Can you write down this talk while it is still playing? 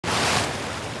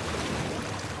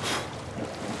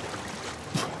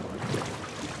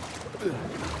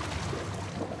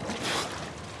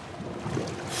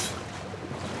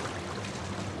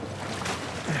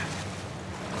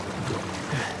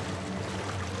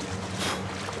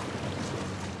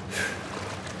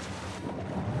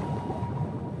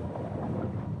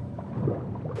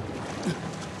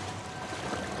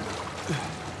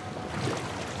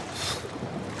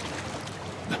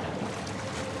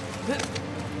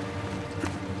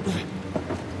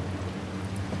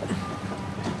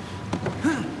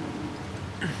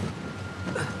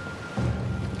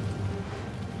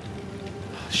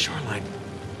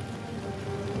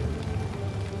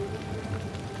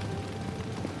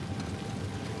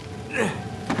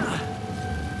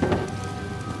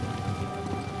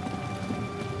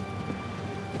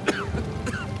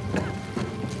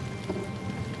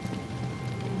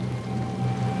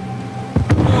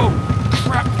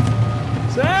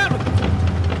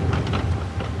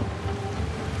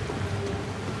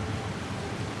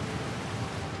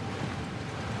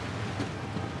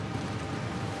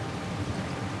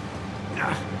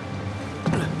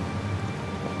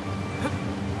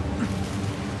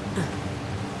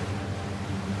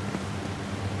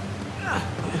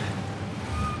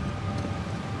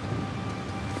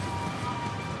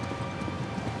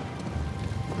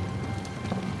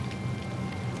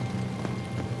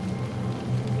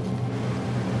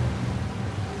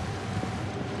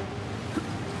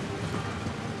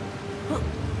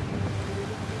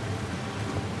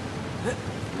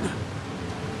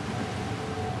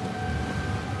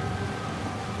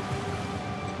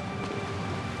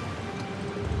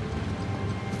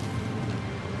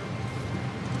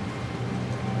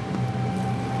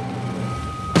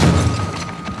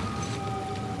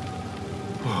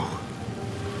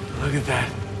at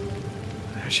that.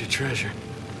 There's your treasure.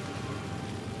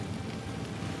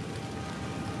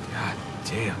 God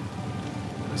damn.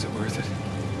 Was it worth it?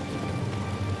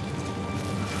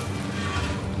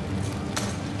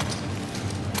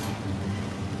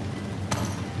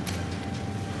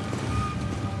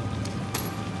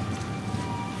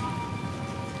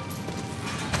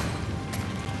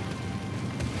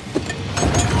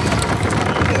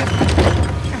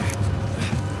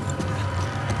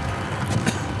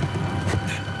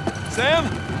 Sam?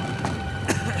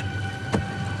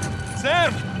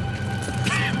 Sam!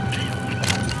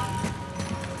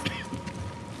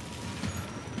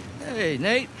 Hey,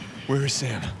 Nate. Where is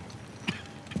Sam?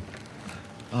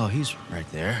 Oh, he's right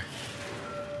there.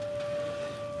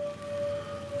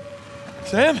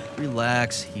 Sam?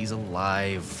 Relax, he's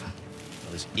alive.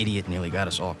 Well, this idiot nearly got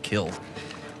us all killed.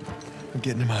 I'm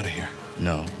getting him out of here.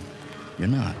 No, you're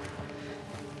not.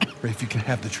 Rafe, you can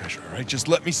have the treasure, all right? Just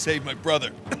let me save my brother.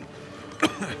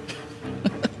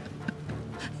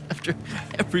 After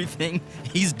everything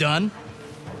he's done?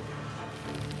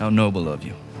 How noble of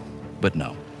you. But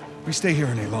no. We stay here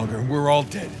any longer and we're all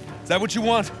dead. Is that what you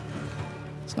want?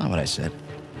 That's not what I said.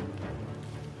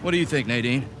 What do you think,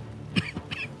 Nadine?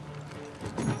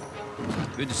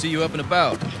 Good to see you up and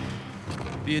about.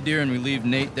 Be a dear and relieve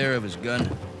Nate there of his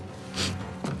gun.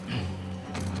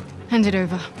 Hand it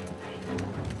over.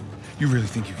 You really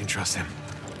think you can trust him?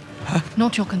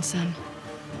 Not your concern.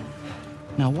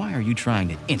 Now, why are you trying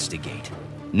to instigate?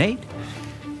 Nate?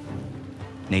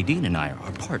 Nadine and I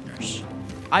are partners.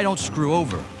 I don't screw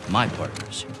over my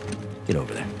partners. Get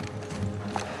over there.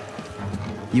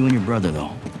 You and your brother,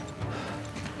 though.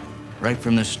 Right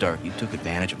from the start, you took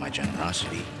advantage of my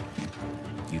generosity.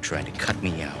 You tried to cut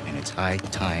me out, and it's high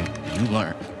time you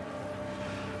learn.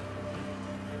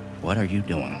 What are you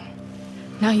doing?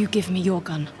 Now you give me your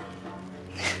gun.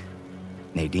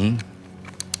 Nadine?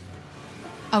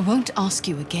 I won't ask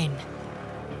you again.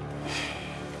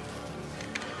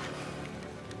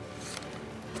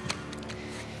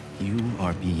 You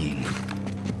are being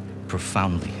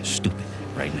profoundly stupid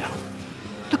right now.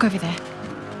 Look over there.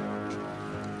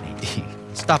 Nadine,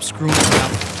 stop screwing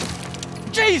around.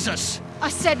 Jesus! I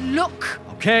said look!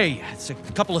 Okay, it's a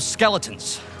couple of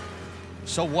skeletons.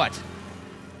 So what?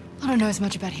 I don't know as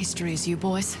much about history as you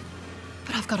boys,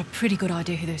 but I've got a pretty good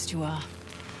idea who those two are.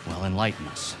 Well, enlighten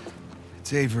us.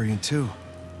 It's Avery and two.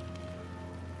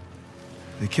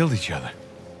 They killed each other.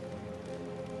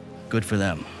 Good for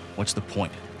them. What's the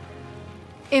point?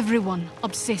 Everyone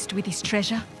obsessed with his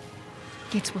treasure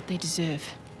gets what they deserve.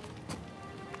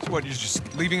 So what, you're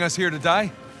just leaving us here to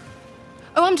die?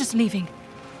 Oh, I'm just leaving.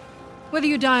 Whether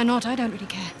you die or not, I don't really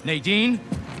care. Nadine,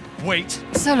 wait.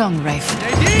 So long, Rafe.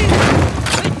 Nadine!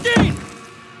 Nadine!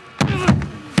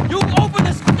 You open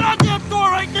this goddamn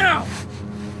door right now!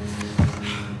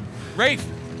 Rafe,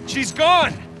 she's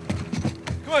gone!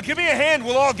 Come on, give me a hand,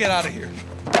 we'll all get out of here.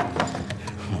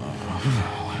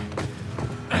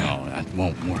 No, that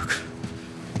won't work.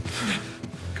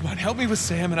 Come on, help me with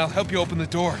Sam and I'll help you open the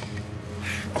door.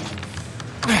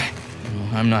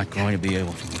 I'm not going to be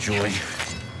able to enjoy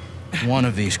one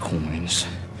of these coins,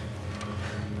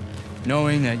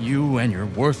 knowing that you and your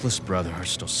worthless brother are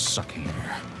still sucking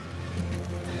air.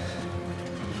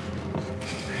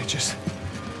 Hey, just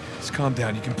calm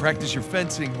down. You can practice your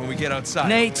fencing when we get outside.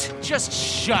 Nate, just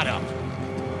shut up.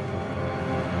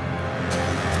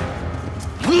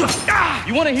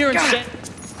 You want to hear instead?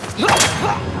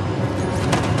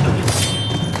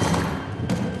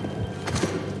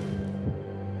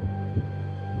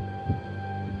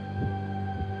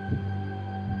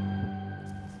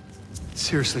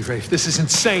 Seriously, Rafe, this is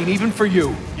insane, even for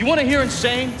you. You want to hear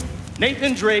insane?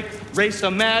 Nathan Drake raced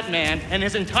a madman and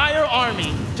his entire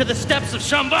army to the steps of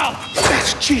Shambhala.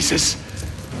 That's Jesus!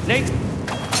 Nate,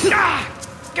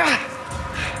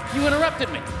 you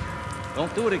interrupted me.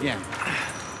 Don't do it again.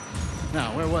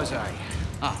 Now, where was I?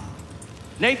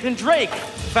 Nathan Drake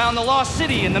found the lost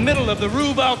city in the middle of the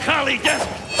Rub al-Khali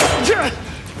desert.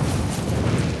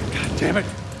 God damn it.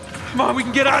 Come on, we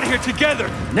can get out of here together.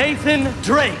 Nathan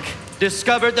Drake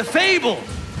discovered the fabled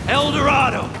El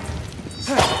Dorado.